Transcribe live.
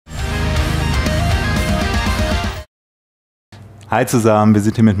Hi zusammen, wir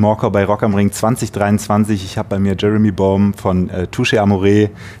sind hier mit Morcor bei Rock am Ring 2023. Ich habe bei mir Jeremy Bolm von Touché Amoré.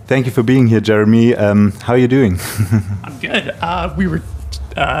 Thank you for being here, Jeremy. How are you doing? I'm good. We were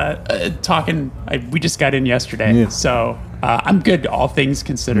talking, we just got in yesterday, so I'm good, all things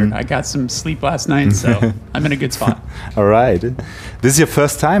considered. I got some sleep last night, so I'm in a good spot. All right. This is your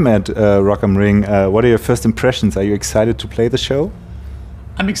first time at Rock am Ring. What are your first impressions? Are you excited to play the show?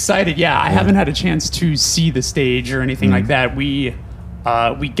 I'm excited, yeah. I haven't had a chance to see the stage or anything like that. We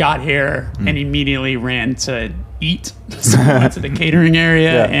got here and immediately ran to eat. So we went to the catering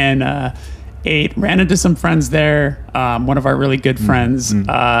area and ate, ran into some friends there. One of our really good friends,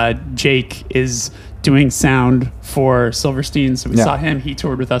 Jake, is doing sound for Silverstein. So we saw him. He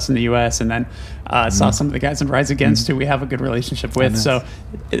toured with us in the US, and then saw some of the guys in Rise Against who we have a good relationship with. So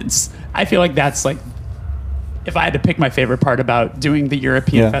I feel like that's like, if I had to pick my favorite part about doing the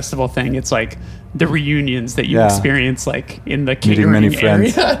European festival thing, it's like the reunions that you experience, like in the catering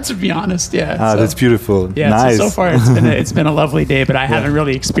area. To be honest, that's beautiful. Yeah, nice. So far it's been a lovely day, but I haven't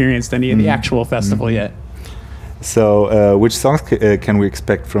really experienced any of the actual festival yet. So, which songs can we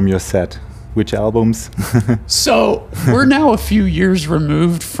expect from your set? Which albums? So we're now a few years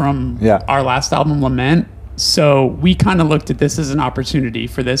removed from our last album, Lament. So we kind of looked at this as an opportunity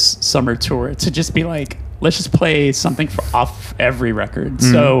for this summer tour to just be like, let's just play something off every record.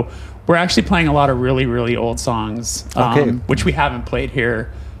 So we're actually playing a lot of really, really old songs, which we haven't played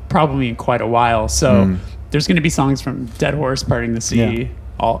here probably in quite a while. So there's going to be songs from Dead Horse, Parting the Sea,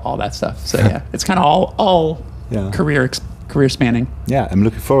 all that stuff. So yeah, it's kind of all career spanning. Yeah, I'm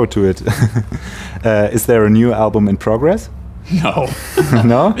looking forward to it. Is there a new album in progress? No.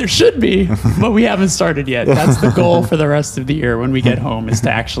 No? There should be, but we haven't started yet. That's the goal for the rest of the year when we get home, is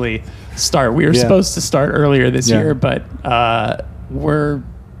to actually start. We were supposed to start earlier this year, but we're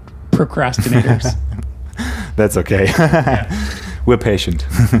procrastinators. That's okay. We're patient.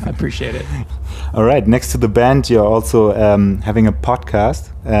 I appreciate it. All right. Next to the band, you're also having a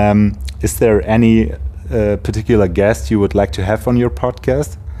podcast. Is there any particular guest you would like to have on your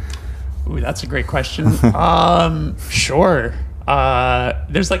podcast? Ooh, that's a great question. Sure.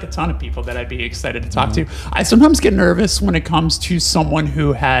 There's like a ton of people that I'd be excited to talk to. I sometimes get nervous when it comes to someone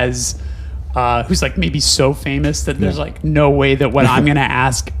who has, who's like maybe so famous that there's like no way that what I'm going to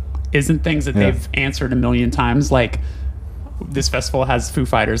ask isn't things that they've answered a million times. Like, this festival has Foo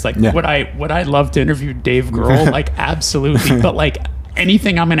Fighters. Like, would I love to interview Dave Grohl? Like, absolutely. But like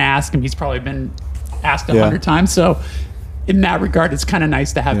anything I'm going to ask him, he's probably been asked 100 times. So in that regard, it's kind of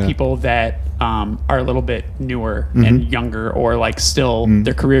nice to have people that are a little bit newer and younger, or like still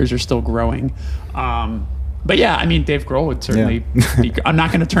their careers are still growing. But yeah, I mean, Dave Grohl would certainly be, I'm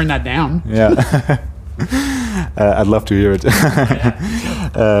not going to turn that down. I'd love to hear it.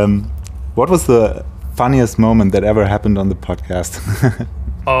 What was the funniest moment that ever happened on the podcast?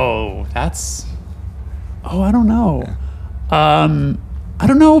 I don't know. I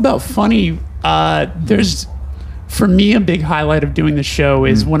don't know about funny. There's, for me, a big highlight of doing the show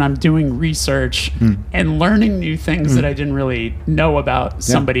is when I'm doing research and learning new things that I didn't really know about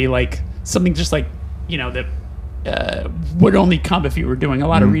somebody, like something just like, you know, that would only come if you were doing a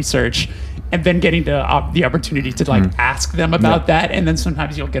lot of research, and then getting to the opportunity to like ask them about that. And then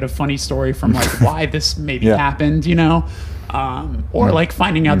sometimes you'll get a funny story from like why this maybe happened, you know, or like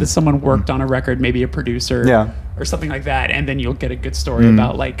finding out that someone worked on a record, maybe a producer or something like that. And then you'll get a good story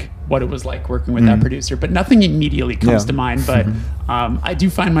about like what it was like working with that producer, but nothing immediately comes to mind. But I do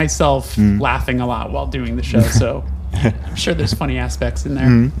find myself laughing a lot while doing the show. So I'm sure there's funny aspects in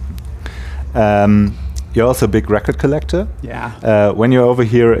there. You're also a big record collector. Yeah. When you're over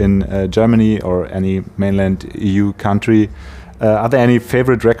here in Germany or any mainland EU country, are there any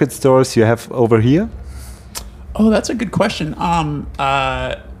favorite record stores you have over here? Oh, that's a good question.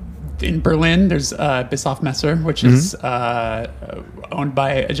 In Berlin, there's Bischoff Messer, which is owned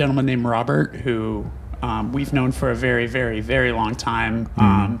by a gentleman named Robert, who we've known for a very, very, very long time.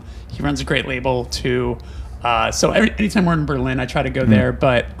 He runs a great label too. So anytime we're in Berlin, I try to go there.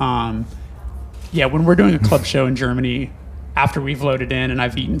 But yeah, when we're doing a club show in Germany, after we've loaded in and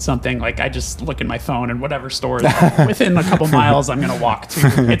I've eaten something, like I just look at my phone and whatever store within a couple miles I'm going to walk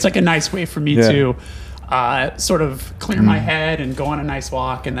to. It's like a nice way for me to sort of clear my head and go on a nice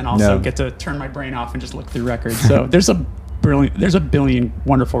walk, and then also get to turn my brain off and just look through records. So there's a billion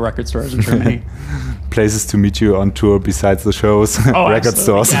wonderful record stores in Germany. Places to meet you on tour besides the shows, record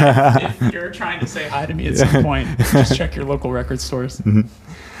stores. Yeah, if you're trying to say hi to me at some point, just check your local record stores.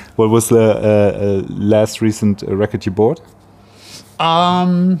 What was the last recent record you bought?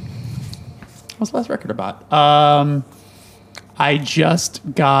 What's the last record I bought? I just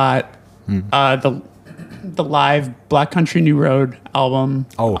got the live Black Country New Road album.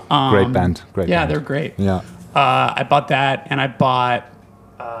 Oh, great band. Great yeah, band. they're great. Yeah. I bought that, and I bought...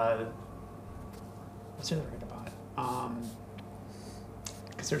 what's the other record I bought?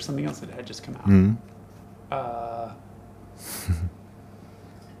 Because there's something else that had just come out.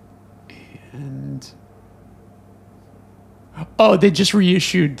 And... Oh, they just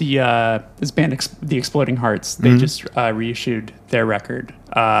reissued this band, The Exploding Hearts. They just reissued their record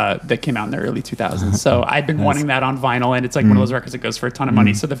that came out in the early 2000s. So I'd been wanting that on vinyl, and it's like one of those records that goes for a ton of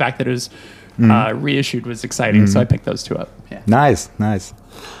money. So the fact that it was reissued was exciting. So I picked those two up. Yeah. Nice.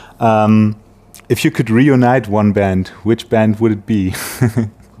 If you could reunite one band, which band would it be?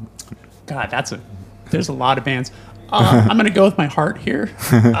 God, there's a lot of bands. I'm going to go with my heart here.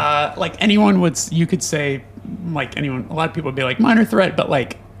 Like anyone you could say, like anyone, a lot of people would be like Minor Threat, but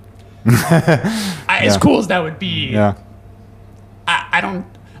like, as cool as that would be, I don't,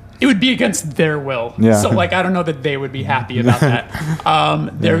 it would be against their will. Yeah. So like, I don't know that they would be happy about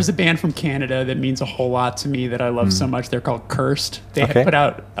that. There was a band from Canada that means a whole lot to me that I love so much. They're called Cursed. They had put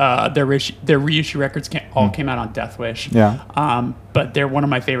out, their reissue records all came out on Death Wish. Yeah. But they're one of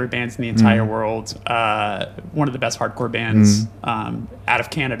my favorite bands in the entire world. One of the best hardcore bands out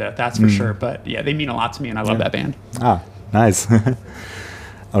of Canada, that's for sure. But yeah, they mean a lot to me, and I love that band. Ah, nice.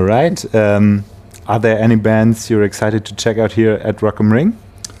 All right. Are there any bands you're excited to check out here at Rock am Ring?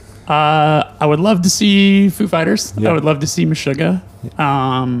 I would love to see Foo Fighters. Yeah. I would love to see Meshuggah.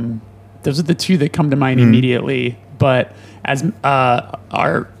 Those are the two that come to mind immediately. But as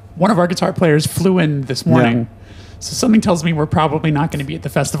one of our guitar players flew in this morning, so something tells me we're probably not going to be at the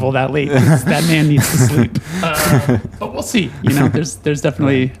festival that late. 'Cause that man needs to sleep. But we'll see. You know, there's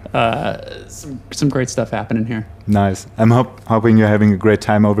definitely some great stuff happening here. Nice. I'm hoping you're having a great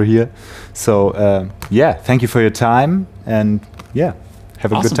time over here. So thank you for your time, and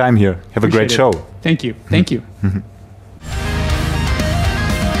have a good time here. Have a great show. Thank you.